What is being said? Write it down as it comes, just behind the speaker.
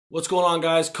What's going on,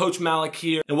 guys? Coach Malik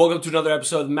here, and welcome to another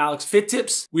episode of Malik's Fit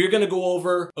Tips. We are going to go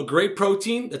over a great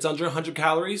protein that's under 100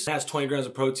 calories, has 20 grams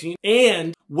of protein,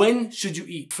 and when should you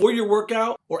eat, before your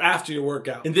workout or after your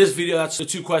workout? In this video, that's the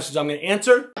two questions I'm going to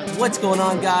answer. What's going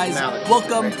on, guys?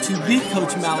 Welcome to the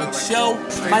Coach Malik Show.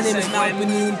 My name is Malik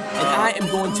Benoon, and I am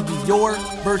going to be your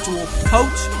virtual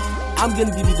coach. I'm going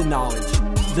to give you the knowledge,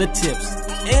 the tips,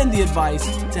 and the advice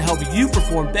to help you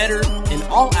perform better in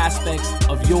all aspects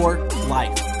of your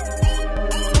life.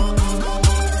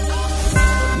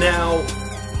 Now,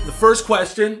 the first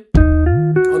question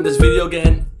on this video,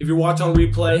 again, if you're watching on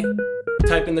replay,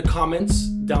 type in the comments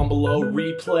down below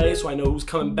replay so I know who's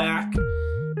coming back,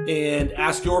 and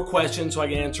ask your question so I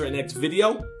can answer it next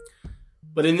video.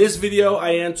 But in this video,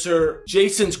 I answer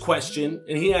Jason's question,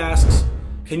 and he asks,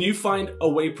 can you find a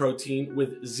whey protein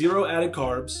with 0 added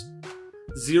carbs,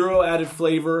 0 added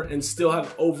flavor, and still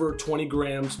have over 20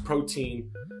 grams protein,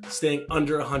 staying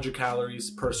under 100 calories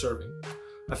per serving?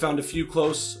 I found a few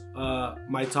close,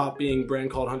 my top being a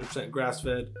brand called 100%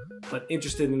 grass-fed, but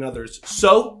interested in others.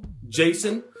 So,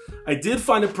 Jason, I did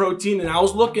find a protein, and I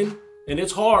was looking, and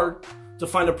it's hard to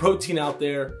find a protein out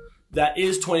there that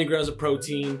is 20 grams of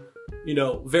protein, you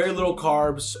know, very little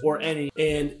carbs or any,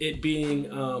 and it being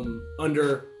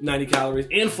under 90 calories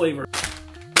and flavor.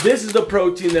 This is the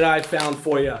protein that I found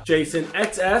for you, Jason.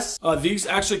 XS. These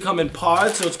actually come in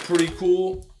pods, so it's pretty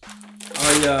cool.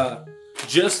 I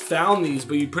just found these,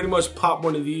 but you pretty much pop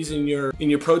one of these in your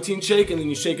protein shake, and then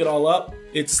you shake it all up.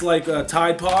 It's like a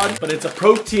Tide Pod, but it's a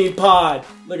protein pod.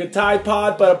 Like a Tide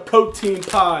Pod, but a protein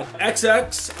pod.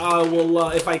 XX, I will,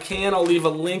 if I can, I'll leave a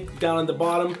link down at the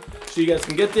bottom so you guys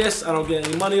can get this. I don't get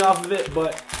any money off of it,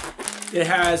 but it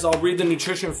has, I'll read the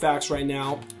nutrition facts right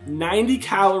now. 90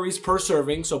 calories per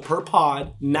serving, so per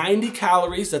pod. 90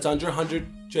 calories, that's under 100,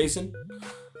 Jason.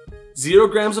 0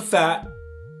 grams of fat.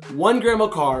 1 gram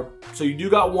of carb, so you do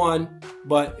got one,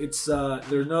 but it's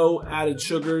there's no added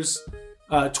sugars.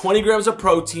 20 grams of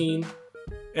protein,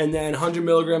 and then 100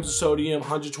 milligrams of sodium,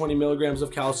 120 milligrams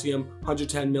of calcium,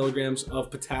 110 milligrams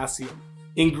of potassium.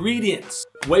 Ingredients: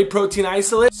 whey protein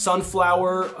isolate,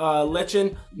 sunflower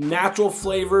lecithin, natural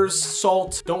flavors,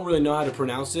 salt. Don't really know how to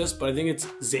pronounce this, but I think it's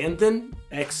xanthan,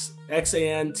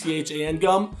 X-A-N-T-H-A-N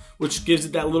gum, which gives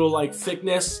it that little like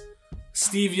thickness.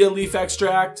 Stevia leaf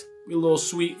extract, a little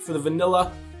sweet for the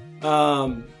vanilla,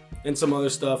 and some other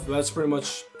stuff. That's pretty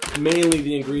much mainly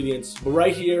the ingredients. But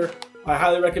right here, I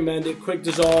highly recommend it. Quick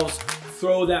dissolves.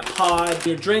 Throw that pod in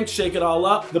your drink, shake it all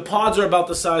up. The pods are about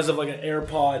the size of like an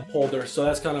AirPod holder, so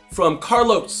that's kind of. From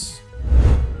Carlos.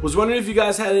 Was wondering if you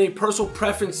guys had any personal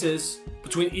preferences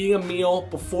between eating a meal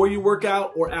before you work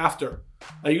out or after.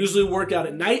 I usually work out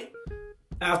at night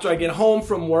after I get home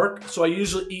from work, so I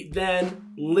usually eat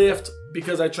then, lift,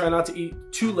 because I try not to eat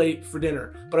too late for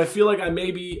dinner. But I feel like I may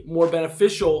be more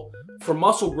beneficial for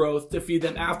muscle growth to feed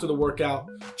them after the workout.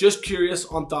 Just curious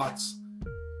on thoughts.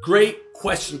 Great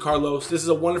question, Carlos. This is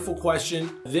a wonderful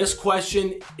question. This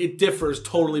question, it differs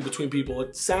totally between people.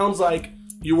 It sounds like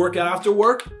you work out after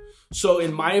work. So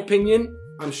in my opinion,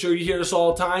 I'm sure you hear this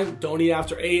all the time, don't eat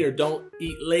after 8 or don't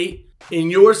eat late.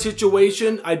 In your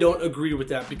situation, I don't agree with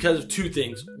that because of 2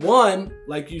 things. One,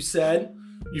 like you said,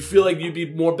 you feel like you'd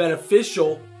be more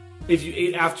beneficial if you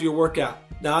ate after your workout.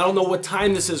 Now, I don't know what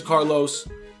time this is, Carlos,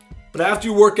 but after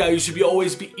your workout, you should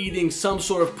always be eating some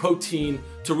sort of protein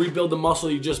to rebuild the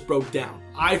muscle you just broke down.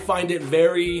 I find it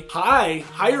very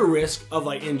higher risk of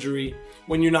like injury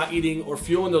when you're not eating or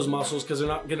fueling those muscles because they're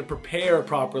not gonna prepare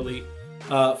properly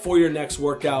for your next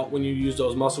workout when you use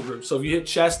those muscle groups. So if you hit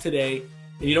chest today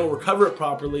and you don't recover it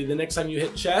properly, the next time you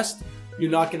hit chest, you're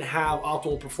not gonna have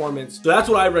optimal performance. So that's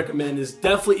what I recommend, is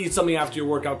definitely eat something after your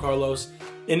workout, Carlos.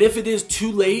 And if it is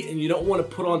too late and you don't wanna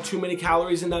put on too many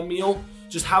calories in that meal,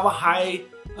 just have a high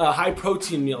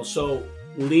protein meal. So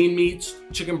lean meats,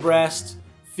 chicken breast,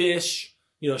 fish,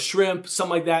 you know, shrimp,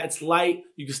 something like that. It's light,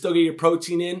 you can still get your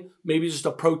protein in. Maybe just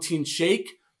a protein shake,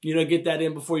 you know, get that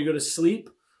in before you go to sleep.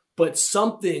 But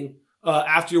something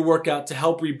after your workout to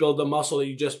help rebuild the muscle that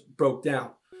you just broke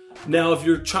down. Now, if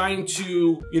you're trying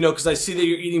to, you know, because I see that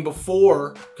you're eating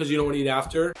before because you don't want to eat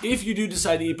after. If you do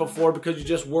decide to eat before because you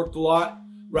just worked a lot,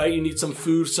 right? You need some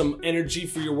food, some energy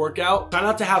for your workout. Try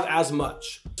not to have as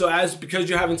much. So because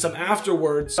you're having some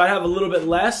afterwards, try to have a little bit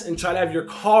less and try to have your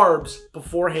carbs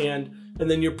beforehand and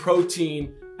then your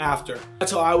protein after.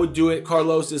 That's how I would do it,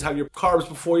 Carlos, is have your carbs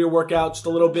before your workout, just a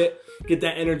little bit, get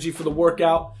that energy for the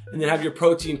workout, and then have your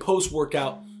protein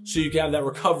post-workout so you can have that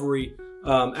recovery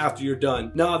after you're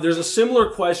done. Now, there's a similar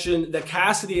question that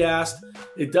Cassidy asked.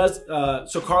 It does,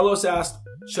 so Carlos asked,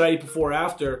 should I eat before or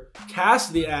after?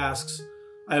 Cassidy asks,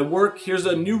 I work, here's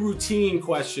a new routine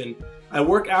question. I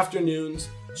work afternoons,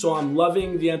 so I'm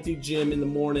loving the empty gym in the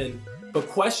morning. But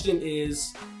question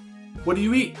is, what do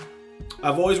you eat?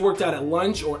 I've always worked out at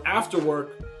lunch or after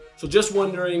work, so just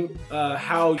wondering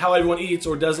how everyone eats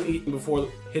or doesn't eat before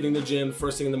hitting the gym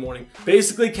first thing in the morning.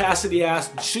 Basically, Cassidy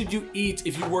asked, should you eat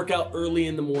if you work out early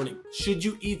in the morning? Should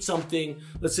you eat something?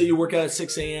 Let's say you work out at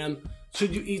 6 a.m.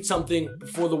 Should you eat something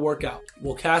before the workout?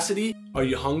 Well, Cassidy, are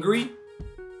you hungry?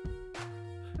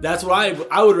 That's what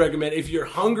I would recommend. If you're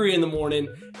hungry in the morning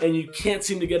and you can't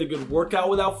seem to get a good workout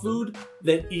without food,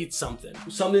 then eat something.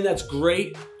 Something that's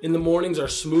great in the mornings are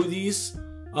smoothies,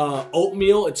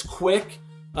 oatmeal. It's quick.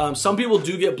 Some people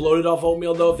do get bloated off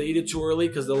oatmeal though if they eat it too early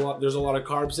because there's a lot of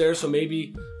carbs there. So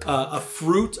maybe a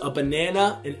fruit, a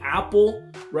banana, an apple,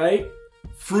 right?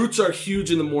 Fruits are huge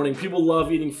in the morning. People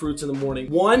love eating fruits in the morning.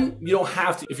 One, you don't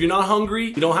have to. If you're not hungry,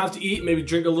 you don't have to eat. Maybe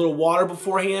drink a little water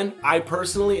beforehand. I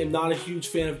personally am not a huge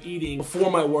fan of eating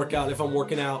before my workout if I'm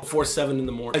working out before 7 in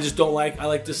the morning. I just don't like, I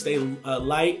like to stay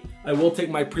light. I will take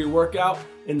my pre-workout,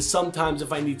 and sometimes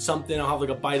if I need something, I'll have like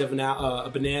a bite of a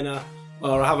banana,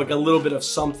 or have like a little bit of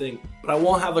something, but I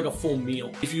won't have like a full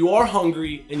meal. If you are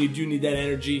hungry and you do need that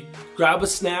energy, grab a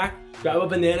snack, grab a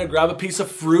banana, grab a piece of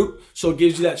fruit, so it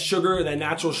gives you that sugar, that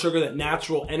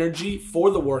natural energy for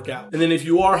the workout. And then if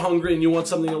you are hungry and you want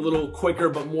something a little quicker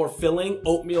but more filling,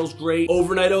 oatmeal's great.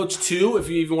 Overnight oats too, if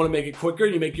you even want to make it quicker,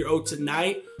 you make your oats at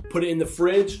night, put it in the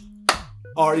fridge,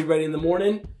 already ready in the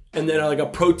morning. And then like a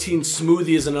protein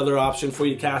smoothie is another option for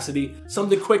you, Cassidy.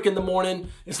 Something quick in the morning.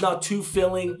 It's not too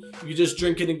filling. You just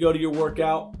drink it and go to your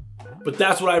workout. But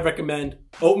that's what I recommend.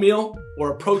 Oatmeal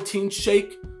or a protein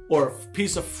shake or a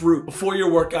piece of fruit before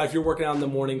your workout if you're working out in the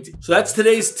morning. So that's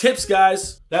today's tips,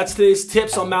 guys. That's today's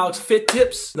tips on Malik's Fit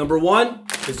Tips. Number 1,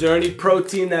 is there any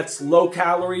protein that's low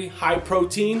calorie, high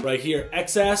protein? Right here,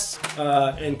 excess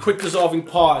and quick dissolving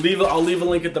pod. I'll leave a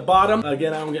link at the bottom.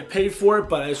 Again, I don't get paid for it,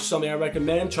 but it's something I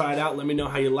recommend. Try it out, let me know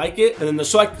how you like it. And then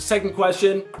the second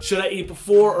question, should I eat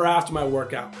before or after my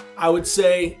workout? I would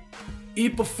say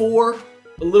eat before,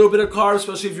 a little bit of carbs,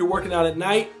 especially if you're working out at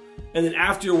night. And then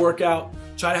after your workout,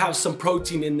 try to have some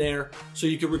protein in there so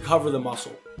you can recover the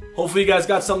muscle. Hopefully you guys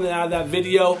got something out of that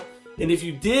video. And if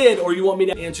you did, or you want me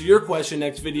to answer your question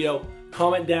next video,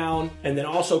 comment down, and then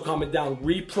also comment down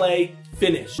replay,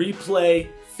 finish. Replay,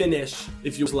 finish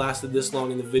if you lasted this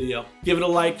long in the video. Give it a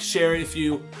like, share it if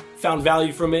you found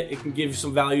value from it. It can give you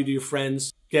some value to your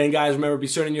friends. Again, guys, remember, be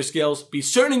certain in your skills, be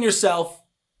certain in yourself,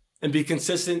 and be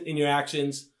consistent in your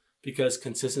actions because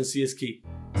consistency is key.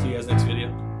 See you guys next video.